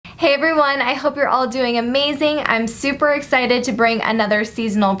Hey everyone, I hope you're all doing amazing. I'm super excited to bring another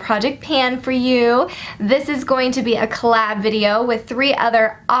seasonal project pan for you. This is going to be a collab video with 3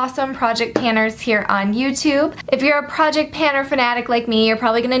 other awesome project panners here on YouTube. If you're a project panner fanatic like me, you're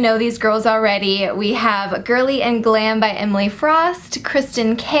probably gonna know these girls already. We have Girly and Glam by Emily Frost,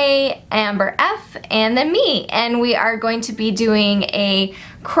 Kristen K, Amber F, and then me. And we are going to be doing a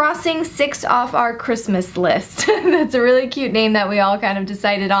crossing 6 off our Christmas list. That's a really cute name that we all kind of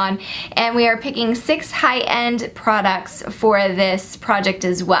decided on. And we are picking 6 high-end products for this project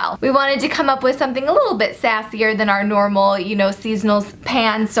as well. We wanted to come up with something a little bit sassier than our normal, you know, seasonal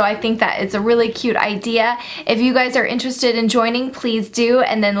pan, so I think that it's a really cute idea. If you guys are interested in joining, please do,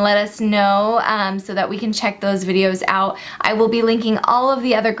 and then let us know so that we can check those videos out. I will be linking all of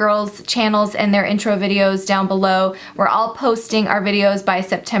the other girls' channels and their intro videos down below. We're all posting our videos by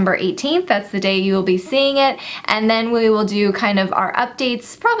September 18th. That's the day you will be seeing it, and then we will do kind of our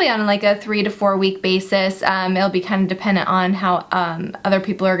updates probably on like a 3 to 4 week basis. It'll be kind of dependent on how other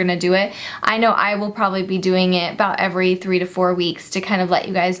people are gonna do it. I know I will probably be doing it about every 3 to 4 weeks to kind of let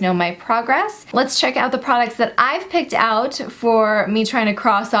you guys know my progress. Let's check out the products that I've picked out for me trying to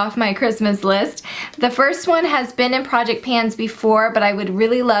cross off my Christmas list. The first one has been in project pans before, but I would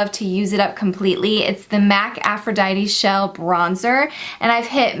really love to use it up completely. It's the MAC Aphrodite Shell Bronzer, and I've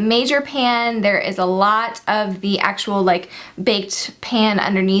hit major pan. There is a lot of the actual like baked pan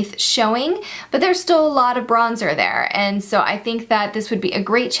underneath showing, but there's still a lot of bronzer there, and so I think that this would be a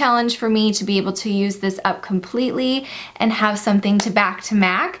great challenge for me to be able to use this up completely and have something to back to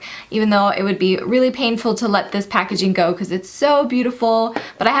MAC, even though it would be really painful to let this packaging go because it's so beautiful.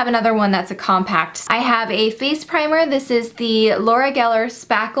 But I have another one that's a compact. I have a face primer. This is the Laura Geller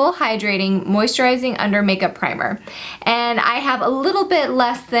Spackle Hydrating Moisturizing Under Makeup Primer, and I have a little bit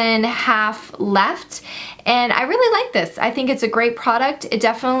less than half left, and I really like this. I think it's a great product. It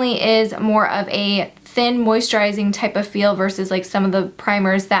definitely is more of a thin moisturizing type of feel versus like some of the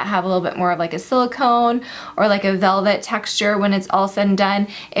primers that have a little bit more of like a silicone or like a velvet texture when it's all said and done.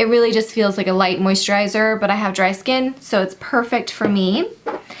 It really just feels like a light moisturizer, but I have dry skin, so it's perfect for me.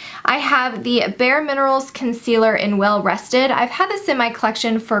 I have the Bare Minerals Concealer in Well Rested. I've had this in my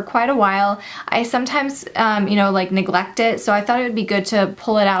collection for quite a while. I sometimes, you know, like neglect it, so I thought it would be good to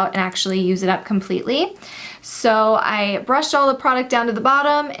pull it out and actually use it up completely. So I brushed all the product down to the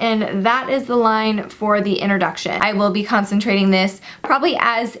bottom, and that is the line for the introduction. I will be concentrating this probably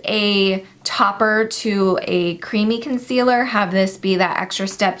as a topper to a creamy concealer, have this be that extra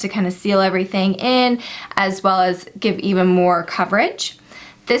step to kind of seal everything in, as well as give even more coverage.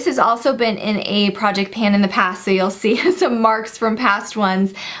 This has also been in a project pan in the past, so you'll see some marks from past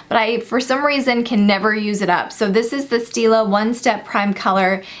ones, but I, for some reason, can never use it up. So this is the Stila One Step Prime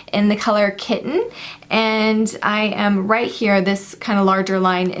Color in the color Kitten, and I am right here. This kind of larger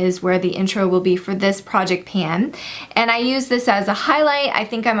line is where the intro will be for this project pan, and I use this as a highlight. I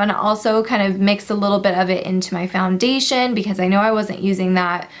think I'm gonna also kind of mix a little bit of it into my foundation because I know I wasn't using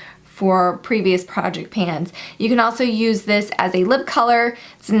that for previous project pans. You can also use this as a lip color.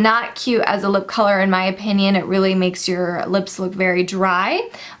 It's not cute as a lip color in my opinion. It really makes your lips look very dry,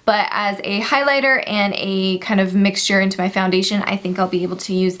 but as a highlighter and a kind of mixture into my foundation, I think I'll be able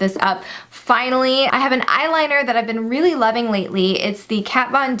to use this up. Finally, I have an eyeliner that I've been really loving lately. It's the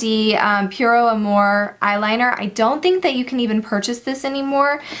Kat Von D Puro Amor eyeliner. I don't think that you can even purchase this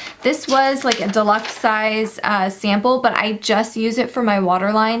anymore. This was like a deluxe size sample, but I just use it for my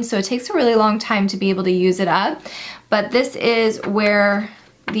waterline, so it takes a really long time to be able to use it up. But this is where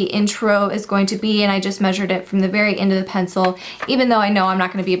the intro is going to be, and I just measured it from the very end of the pencil, even though I know I'm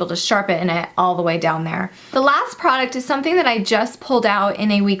not going to be able to sharpen it all the way down there. The last product is something that I just pulled out in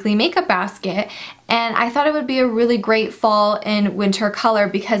a weekly makeup basket, and I thought it would be a really great fall and winter color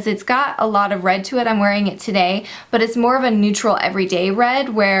because it's got a lot of red to it. I'm wearing it today, but it's more of a neutral everyday red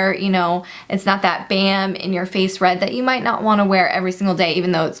where, you know, it's not that bam in your face red that you might not want to wear every single day,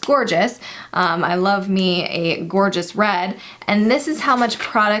 even though it's gorgeous. I love me a gorgeous red, and this is how much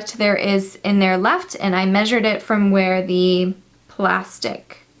product there is in there left, and I measured it from where the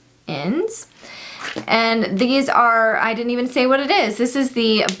plastic ends. And these are, I didn't even say what it is. This is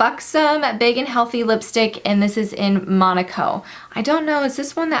the Buxom Big and Healthy Lipstick, and this is in Monaco. I don't know, is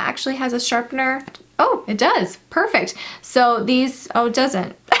this one that actually has a sharpener? Oh, it does. Perfect. So these, oh, it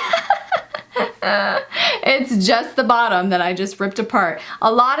doesn't. It's just the bottom that I just ripped apart.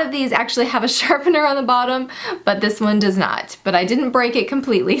 A lot of these actually have a sharpener on the bottom, but this one does not. But I didn't break it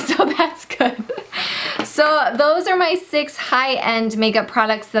completely, so that's good. So those are my 6 high-end makeup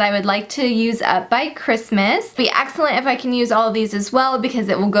products that I would like to use up by Christmas. It'd be excellent if I can use all of these as well because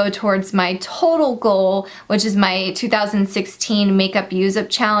it will go towards my total goal, which is my 2016 makeup use up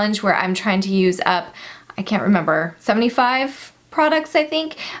challenge where I'm trying to use up, I can't remember, 75 products, I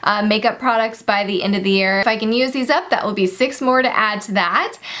think, makeup products by the end of the year. If I can use these up, that will be 6 more to add to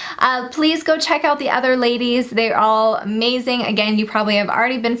that. Please go check out the other ladies. They're all amazing. Again, you probably have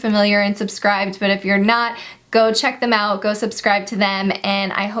already been familiar and subscribed, but if you're not, go check them out, go subscribe to them,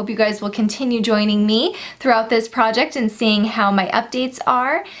 and I hope you guys will continue joining me throughout this project and seeing how my updates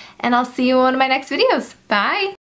are, and I'll see you in one of my next videos. Bye!